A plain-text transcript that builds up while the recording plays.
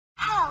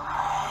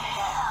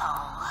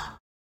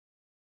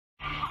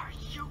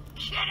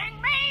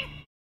kidding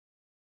me?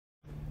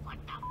 What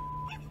the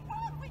f is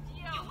wrong with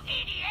you? You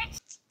idiot!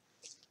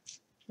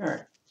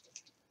 Alright.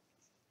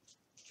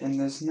 In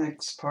this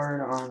next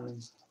part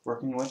on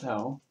working with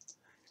hell,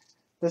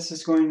 this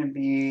is going to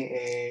be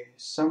a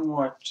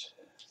somewhat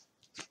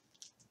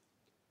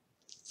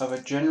of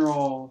a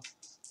general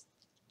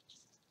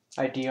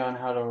idea on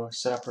how to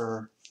set up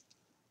her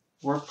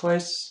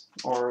workplace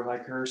or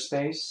like her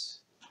space.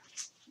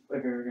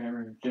 Like you're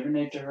gonna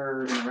divinate to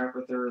her, interact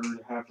with her,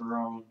 have her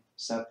own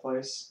set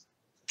place.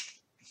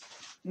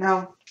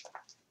 Now,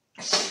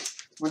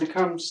 when it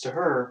comes to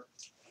her,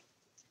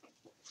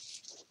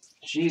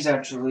 she's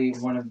actually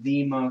one of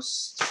the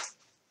most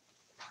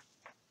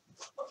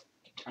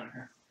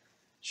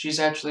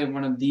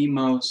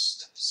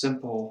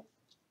simple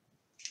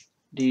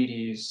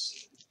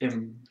deities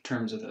in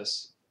terms of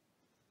this.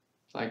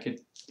 Like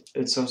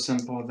it's so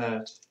simple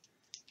that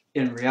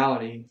in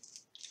reality,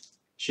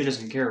 she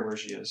doesn't care where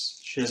she is.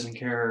 She doesn't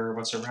care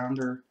what's around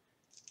her.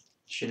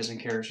 She doesn't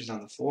care if she's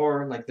on the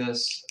floor like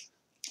this,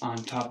 on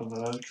top of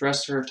a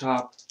dresser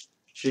top.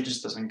 She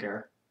just doesn't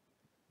care.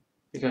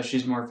 Because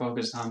she's more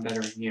focused on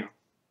bettering you,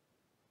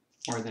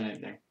 more than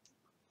anything.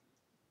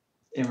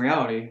 In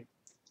reality,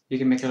 you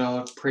can make it all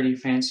look pretty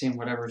fancy and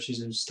whatever, she's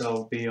gonna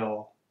still be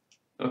all,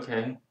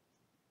 okay.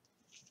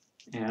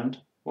 And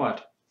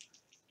what?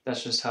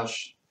 That's just how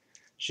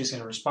she's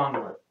gonna respond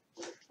to it.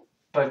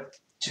 But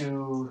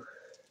to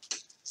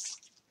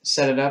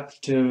set it up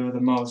to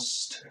the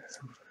most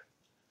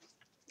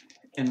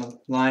in the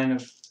line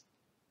of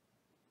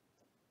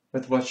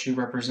with what she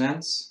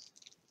represents,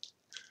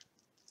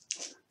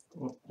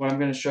 what I'm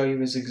going to show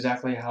you is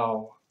exactly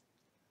how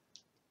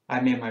I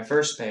made my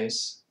first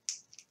space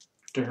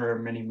to her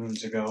many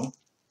moons ago,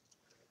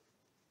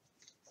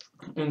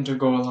 and to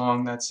go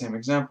along that same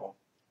example.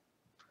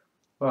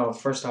 Well,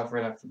 first off,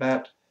 right off the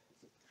bat,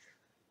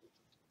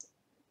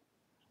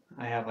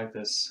 I have like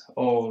this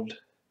old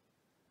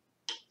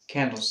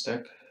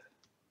candlestick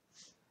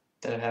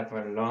that I've had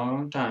for a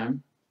long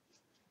time,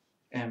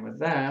 and with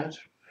that,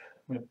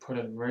 I'm going to put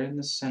it right in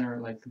the center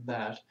like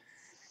that.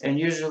 And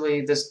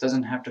usually this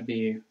doesn't have to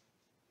be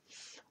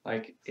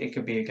like, it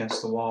could be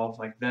against the wall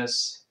like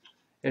this.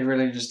 It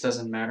really just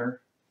doesn't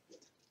matter.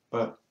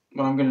 But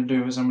what I'm going to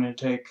do is I'm going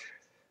to take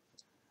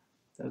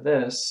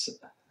this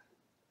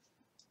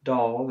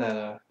doll that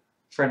a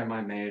friend of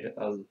mine made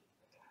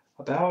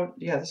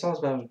this doll's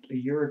about a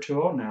year or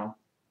two old now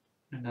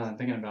that I'm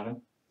thinking about it.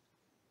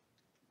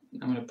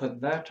 I'm going to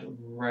put that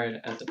right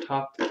at the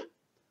top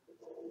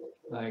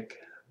like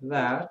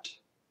that.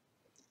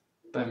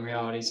 But in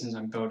reality, since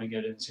I'm building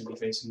it, it's going to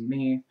be facing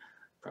me.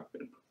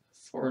 Probably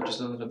forward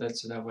just a little bit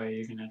so that way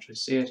you can actually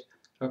see it.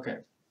 Okay.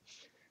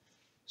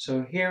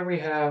 So here we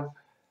have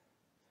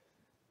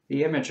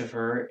the image of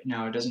her.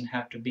 Now it doesn't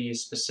have to be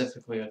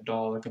specifically a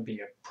doll. It could be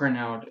a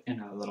printout in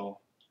a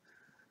little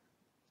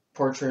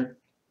portrait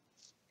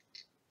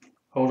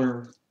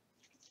holder.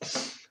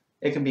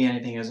 It can be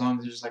anything as long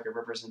as there's like a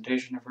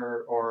representation of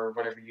her or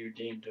whatever you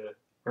deem to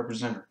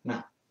represent her.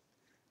 Now,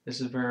 this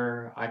is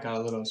where I got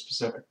a little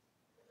specific.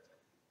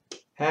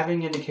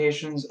 Having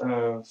indications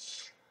of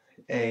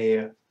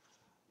a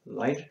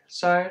light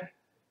side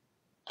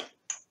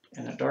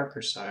and a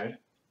darker side,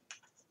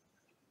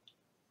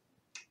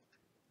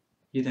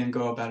 you then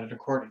go about it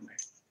accordingly.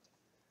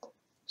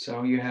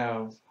 So you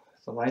have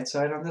the light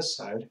side on this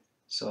side,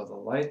 so the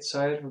light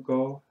side will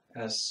go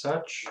as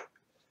such,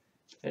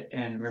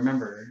 and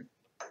remember,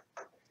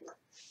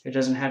 it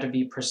doesn't have to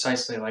be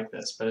precisely like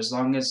this, but as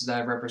long as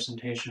that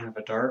representation of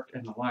a dark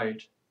and a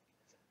light,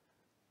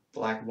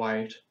 black,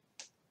 white,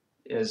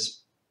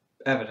 is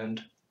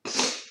evident,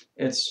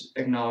 it's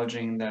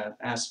acknowledging that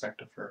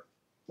aspect of her.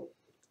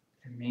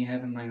 And me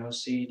having my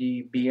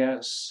OCD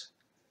BS.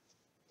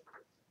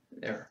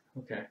 There,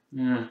 okay.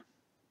 Yeah.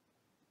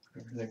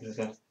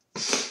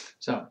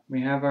 So,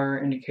 we have our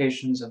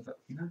indications of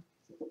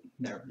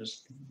there,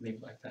 just leave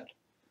it like that.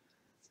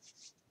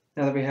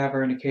 Now that we have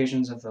our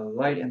indications of the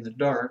light and the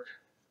dark,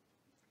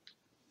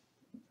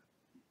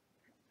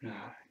 I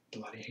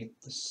bloody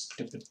hate this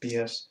stupid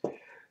BS.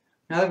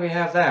 Now that we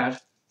have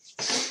that,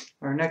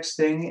 our next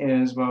thing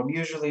is, well,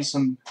 usually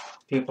some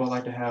people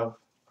like to have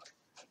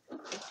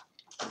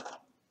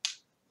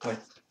like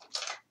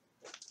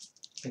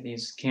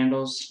these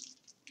candles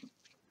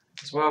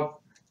as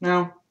well.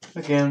 Now,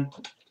 again,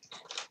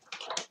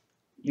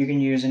 you can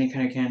use any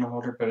kind of candle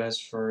holder, but as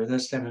for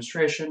this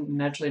demonstration,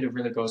 naturally it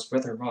really goes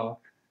with her.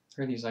 Well,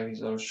 there are these like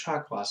these little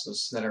shot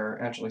glasses that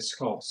are actually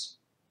skulls.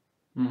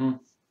 And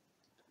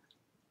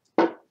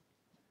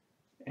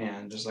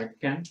just like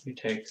again, you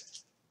take,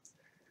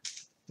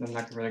 I'm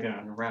not really going to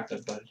unwrap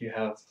it, but you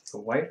have the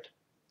white,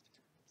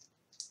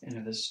 and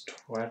if this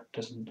twat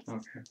doesn't,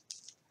 okay.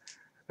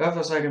 That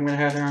looks like I'm going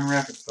to have to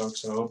unwrap it,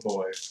 folks, oh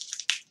boy.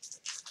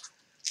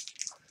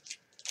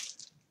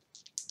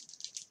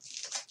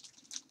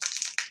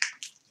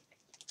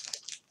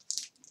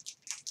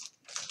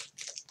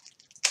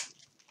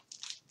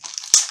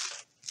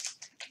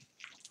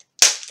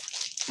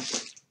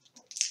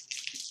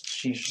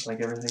 Sheesh, just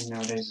like everything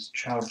nowadays is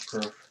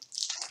childproof.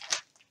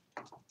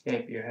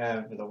 If you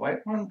have the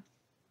white one,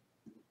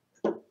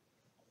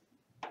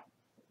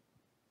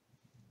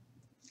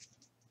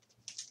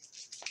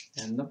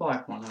 and the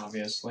black one,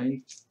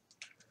 obviously.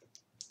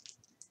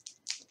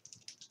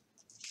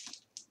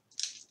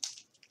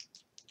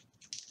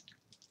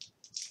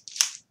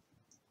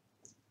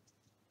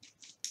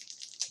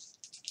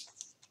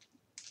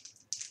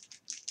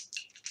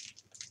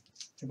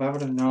 If I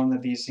would have known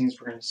that these things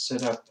were going to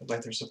sit up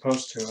like they're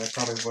supposed to, I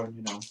probably wouldn't,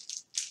 you know,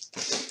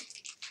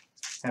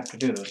 have to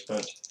do this,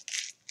 but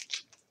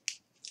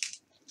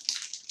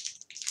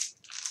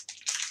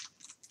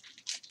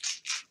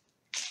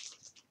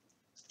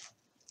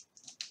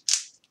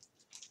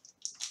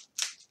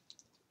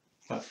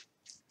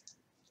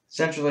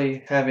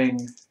essentially having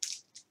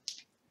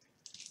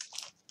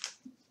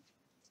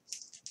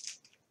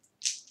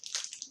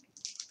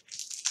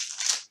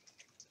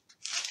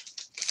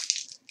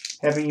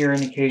your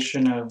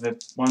indication of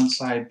it, one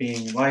side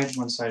being light,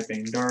 one side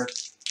being dark,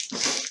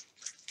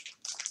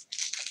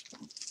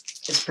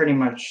 it's pretty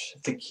much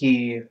the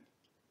key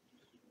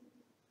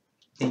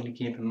thing to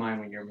keep in mind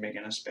when you're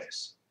making a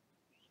space.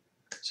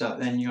 So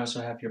then you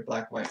also have your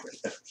black-white right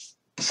there.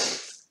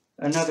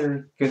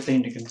 Another good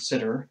thing to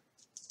consider,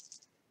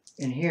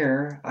 in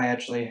here I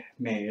actually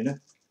made,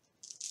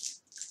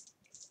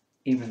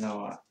 even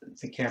though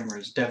the camera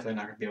is definitely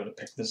not going to be able to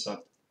pick this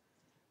up,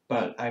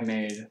 but I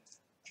made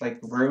like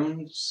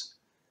runes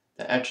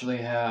that are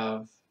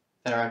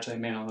actually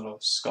made on little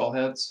skull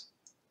heads.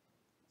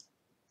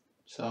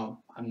 So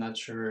I'm not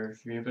sure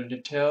if you're able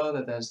to tell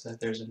that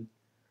there's a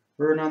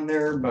rune on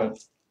there, but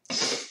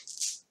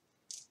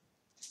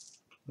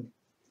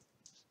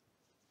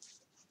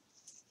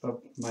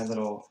my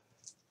little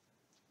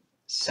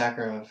sack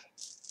of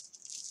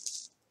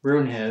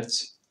rune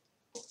heads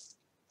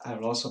I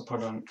would also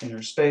put on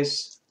inner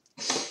space,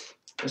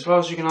 as well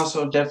as you can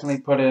also definitely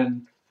put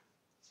in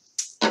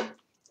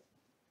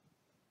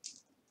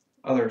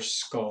other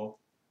skull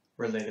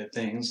related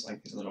things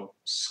like these little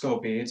skull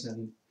beads,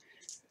 and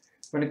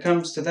when it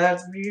comes to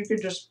that, you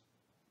could just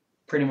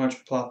pretty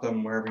much plop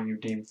them wherever you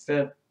deem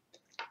fit.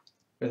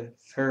 With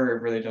her,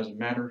 it really doesn't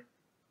matter,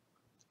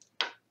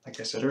 like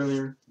I said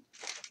earlier.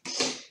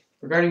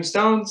 Regarding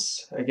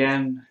stones,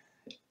 again,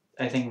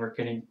 I think we're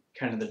getting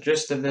kind of the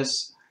gist of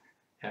this.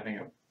 Having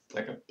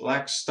a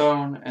black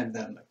stone and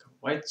then like a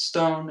white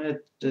stone,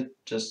 it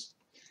just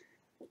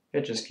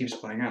keeps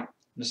playing out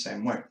the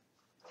same way.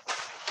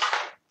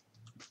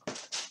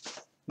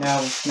 Now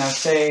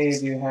say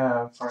if you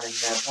have, for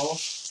example,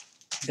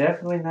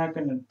 definitely not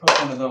going to put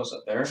one of those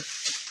up there.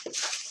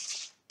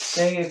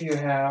 Say if you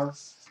have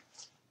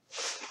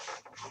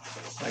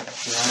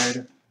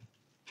like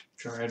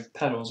dried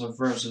petals of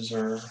roses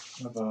or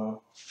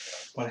of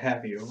what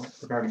have you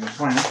regarding a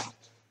plant.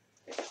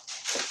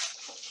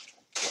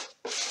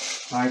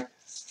 Like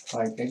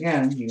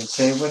again, you can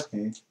say it with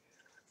me.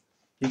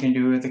 You can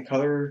do the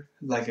color,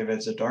 like if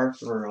it's a dark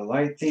or a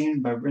light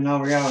theme, but in all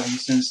reality,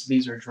 since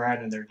these are dried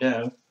and they're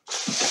dead,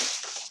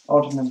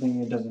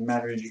 ultimately it doesn't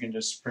matter. You can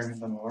just sprinkle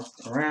them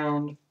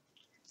around.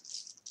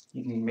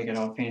 You can make it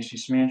all fancy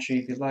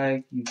smanchy if you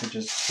like. You can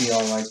just be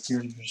all like,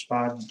 here's your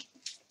spot,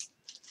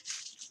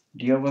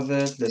 deal with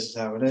it, this is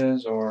how it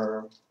is,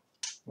 or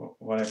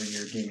whatever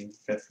you're deeming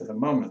fit for the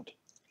moment.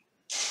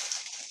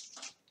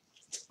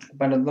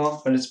 But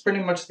it's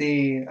pretty much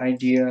the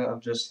idea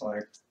of just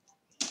like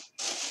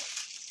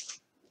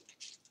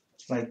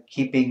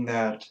keeping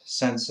that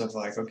sense of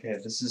like, okay,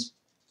 this is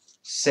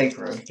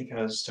sacred,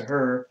 because to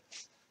her,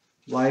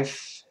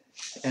 life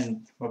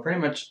and, well, pretty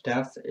much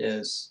death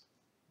is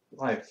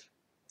life.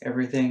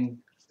 Everything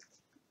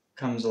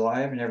comes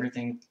alive and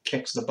everything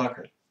kicks the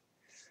bucket.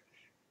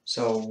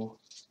 So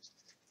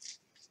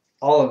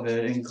all of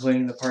it,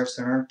 including the parts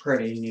that aren't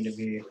pretty, need to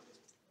be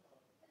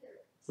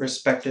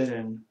respected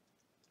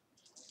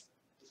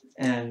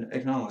and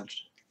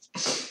acknowledged.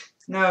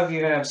 Now, if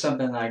you have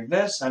something like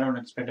this, I don't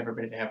expect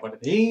everybody to have one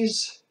of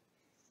these.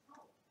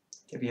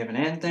 If you have an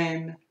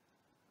anthane,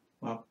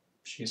 well,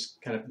 she's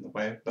kind of in the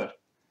way, but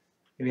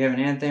if you have an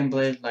anthane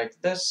blade like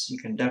this, you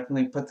can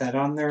definitely put that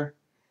on there.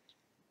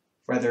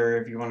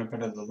 Whether if you want to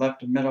put it on the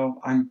left or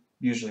middle, I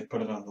usually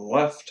put it on the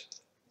left.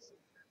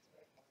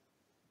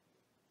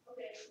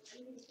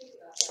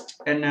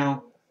 And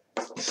now,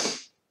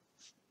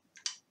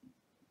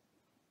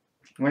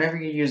 whenever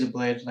you use a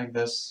blade like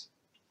this,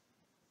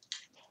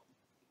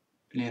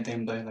 an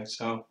anthane blade like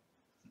so,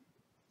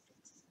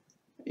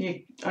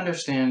 you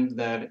understand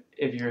that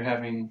if you're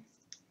having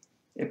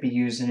it be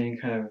used in any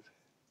kind of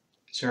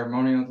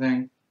ceremonial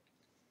thing,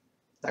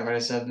 like what I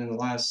said in the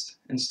last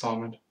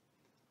installment,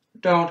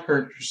 don't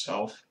hurt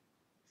yourself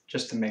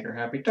just to make her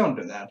happy. Don't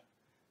do that.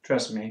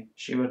 Trust me,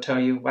 she will tell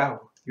you,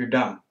 wow, you're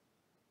dumb.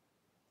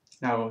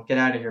 Now get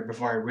out of here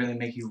before I really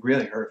make you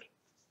really hurt.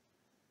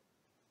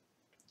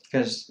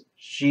 Because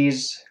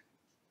she's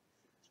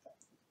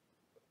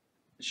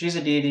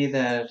a deity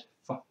that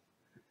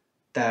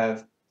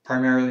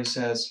primarily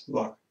says,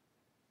 look,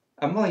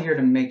 I'm only here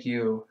to make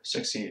you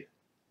succeed.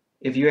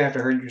 If you have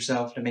to hurt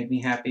yourself to make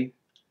me happy,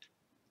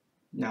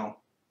 no.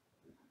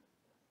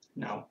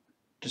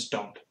 Just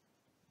don't.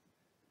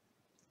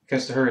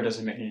 Because to her, it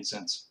doesn't make any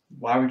sense.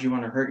 Why would you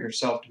want to hurt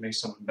yourself to make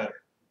someone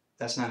better?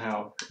 That's not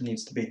how it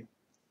needs to be.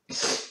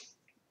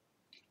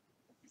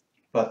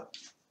 But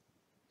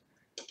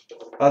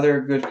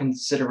other good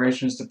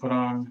considerations to put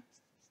on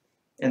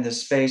in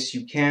this space,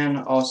 you can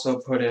also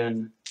put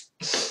in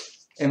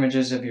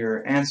images of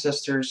your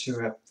ancestors who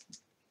have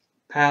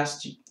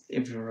passed,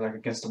 if you're like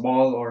against a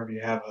wall, or if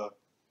you have a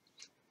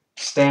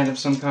stand of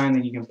some kind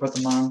that you can put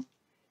them on.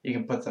 You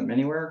can put them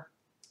anywhere.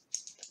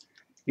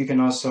 You can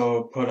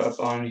also put up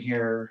on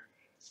here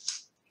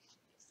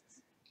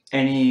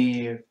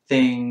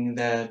anything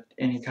that,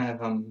 any kind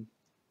of, I'm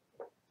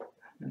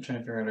trying to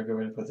figure out a good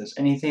way to put this.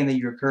 Anything that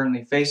you're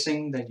currently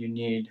facing that you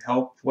need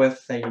help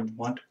with, that you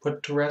want to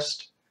put to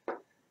rest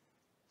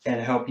and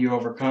help you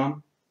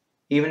overcome.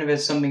 Even if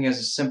it's something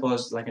as simple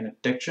as like an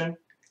addiction,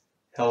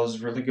 hell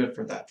is really good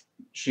for that.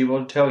 She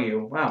will tell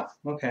you, wow,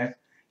 okay,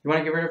 you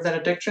want to get rid of that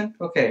addiction?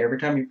 Okay, every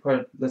time you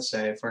put, let's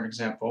say, for an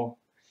example,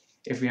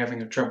 if you're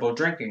having trouble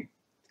drinking,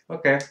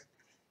 okay,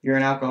 you're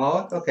an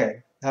alcoholic?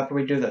 Okay, how can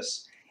we do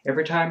this?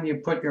 Every time you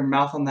put your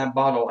mouth on that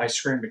bottle, I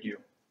scream at you.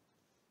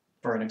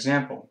 For an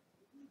example,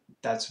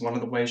 that's one of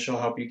the ways she'll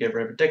help you get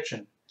rid of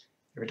addiction.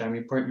 Every time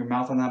you put your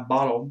mouth on that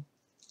bottle,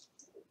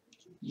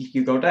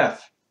 you go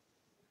deaf.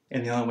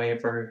 And the only way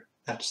for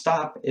that to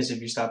stop is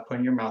if you stop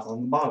putting your mouth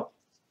on the bottle.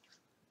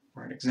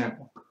 For an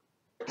example.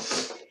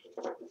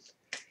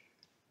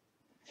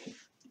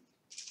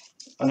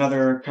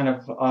 Another kind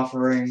of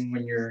offering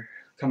when you're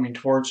coming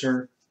towards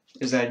her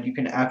is that you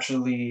can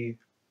actually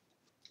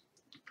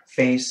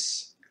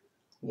face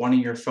one of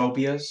your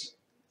phobias.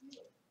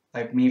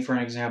 Like me, for an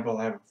example,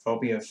 I have a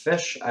phobia of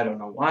fish. I don't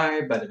know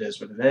why, but it is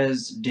what it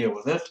is. Deal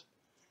with it.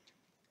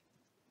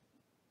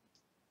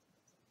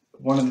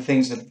 One of the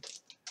things that,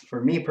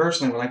 for me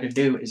personally, what I could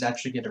do is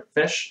actually get a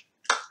fish,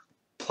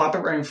 plop it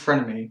right in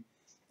front of me,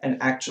 and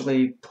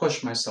actually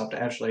push myself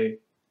to actually,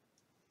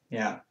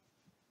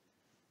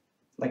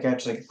 like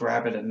actually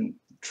grab it and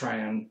try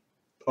and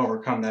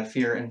overcome that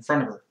fear in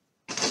front of her.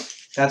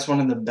 That's one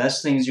of the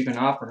best things you can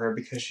offer her,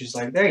 because she's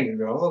like, there you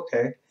go,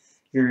 okay.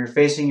 You're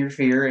facing your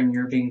fear and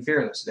you're being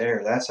fearless.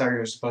 There, that's how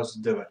you're supposed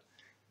to do it.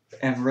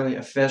 And really,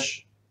 a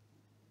fish.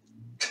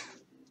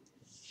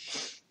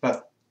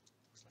 But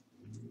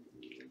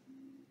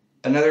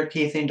another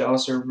key thing to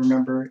also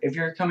remember, if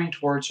you're coming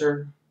towards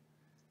her,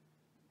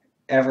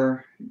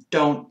 ever,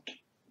 don't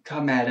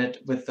come at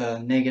it with a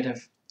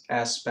negative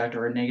aspect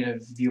or a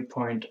negative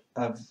viewpoint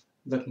of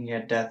looking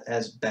at death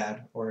as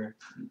bad or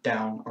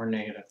down or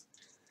negative.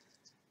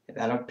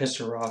 That'll piss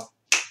her off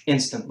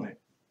instantly.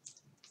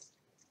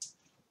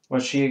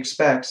 What she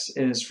expects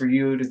is for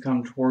you to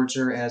come towards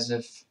her as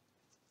if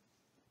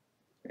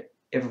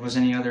it was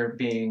any other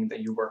being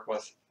that you work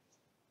with.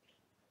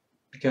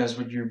 Because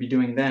what you'll be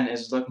doing then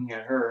is looking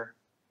at her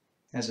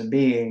as a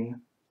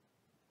being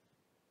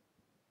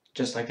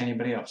just like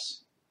anybody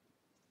else.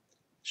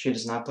 She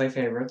does not play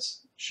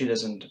favorites. She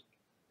doesn't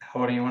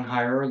hold anyone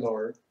higher or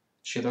lower.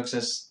 She looks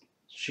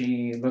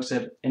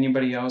at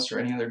anybody else or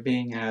any other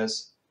being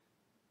as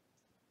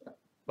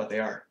what they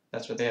are.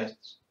 That's what they are.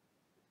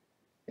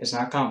 It's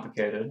not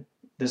complicated.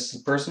 This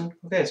is a person?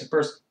 Okay, it's a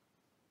person.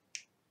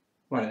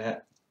 When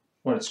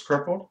it's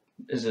crippled,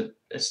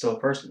 it's still a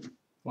person.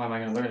 Why am I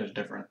going to look at it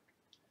different?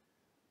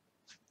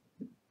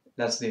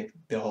 That's the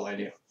whole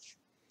idea.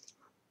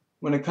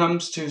 When it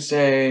comes to,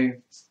 say,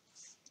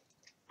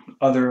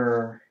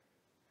 other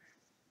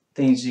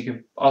things you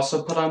could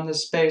also put on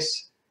this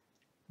space,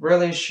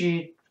 really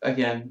she,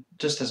 again,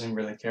 just doesn't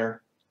really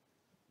care.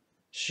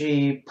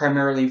 She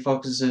primarily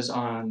focuses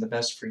on the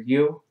best for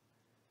you,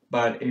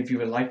 but if you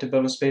would like to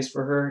build a space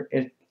for her,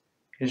 it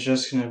is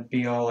just going to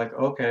be all like,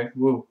 okay,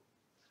 woo,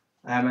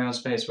 I have my own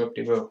space,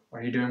 whoop-de-woo.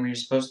 Are you doing what you're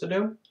supposed to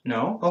do?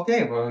 No?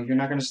 Okay, well, you're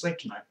not going to sleep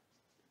tonight.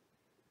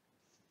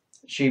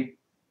 She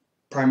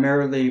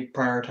primarily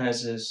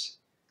prioritizes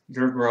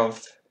your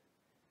growth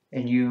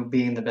and you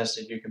being the best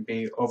that you can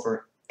be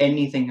over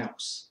anything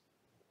else.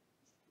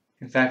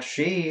 In fact,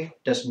 she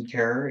doesn't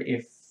care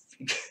if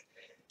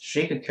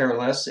she could care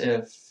less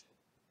if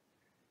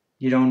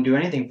you don't do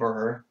anything for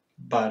her,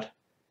 but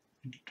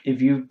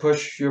if you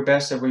push your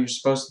best at what you're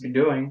supposed to be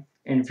doing,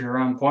 and if you're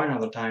on point all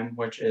the time,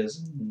 which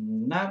is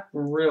not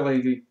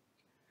really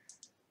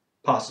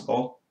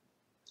possible,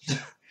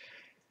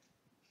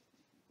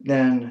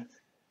 then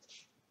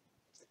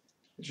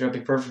she'll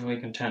be perfectly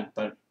content.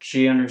 But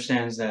she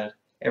understands that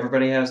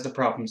everybody has the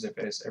problems they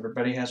face,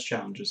 everybody has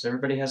challenges,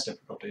 everybody has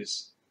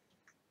difficulties.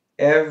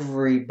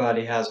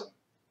 Everybody has them.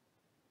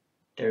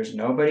 There's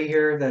nobody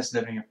here that's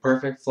living a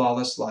perfect,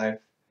 flawless life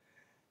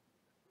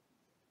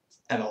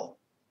at all.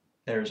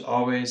 There's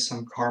always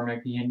some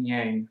karmic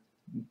yin-yang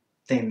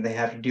thing they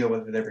have to deal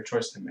with every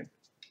choice they make.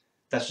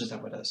 That's just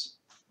how it is.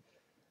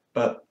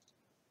 But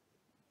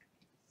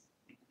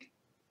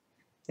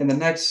in the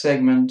next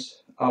segment,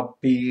 I'll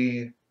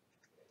be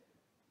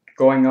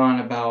going on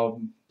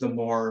about the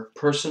more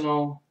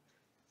personal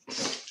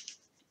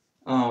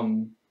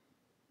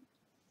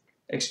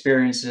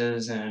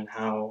experiences and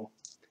how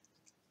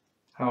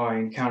how I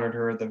encountered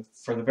her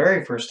for the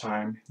very first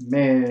time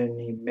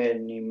many,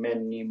 many,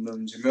 many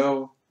moons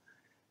ago,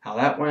 how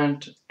that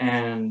went,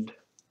 and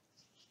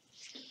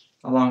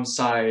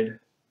alongside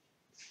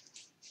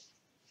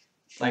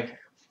like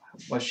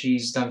what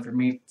she's done for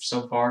me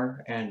so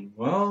far and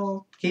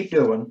will keep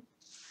doing,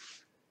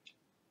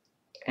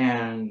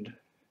 and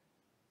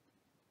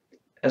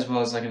as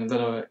well as like a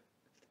little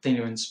thing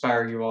to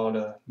inspire you all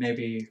to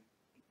maybe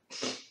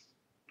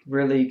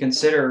really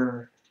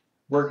consider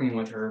working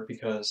with her,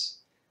 because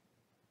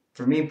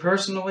for me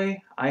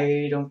personally,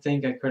 I don't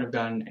think I could have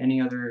gotten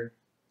any other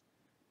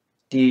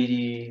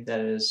deity that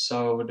is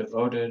so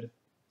devoted,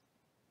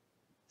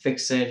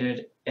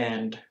 fixated,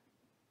 and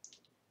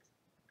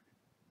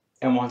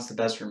wants the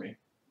best for me.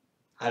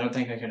 I don't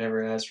think I could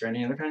ever ask for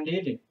any other kind of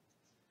deity.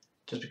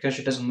 Just because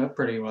she doesn't look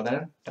pretty, well,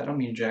 that don't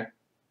mean jack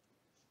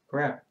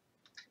crap.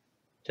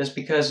 Just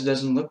because it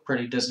doesn't look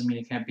pretty doesn't mean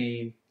it can't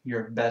be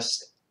your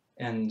best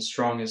and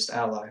strongest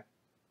ally.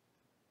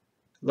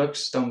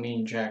 Looks don't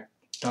mean jack.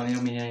 They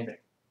don't mean anything.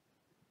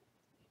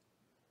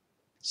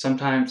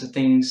 Sometimes the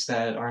things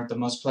that aren't the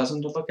most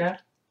pleasant to look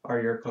at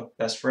are your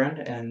best friend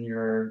and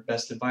your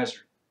best advisor.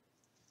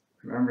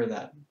 Remember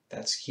that.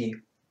 That's key.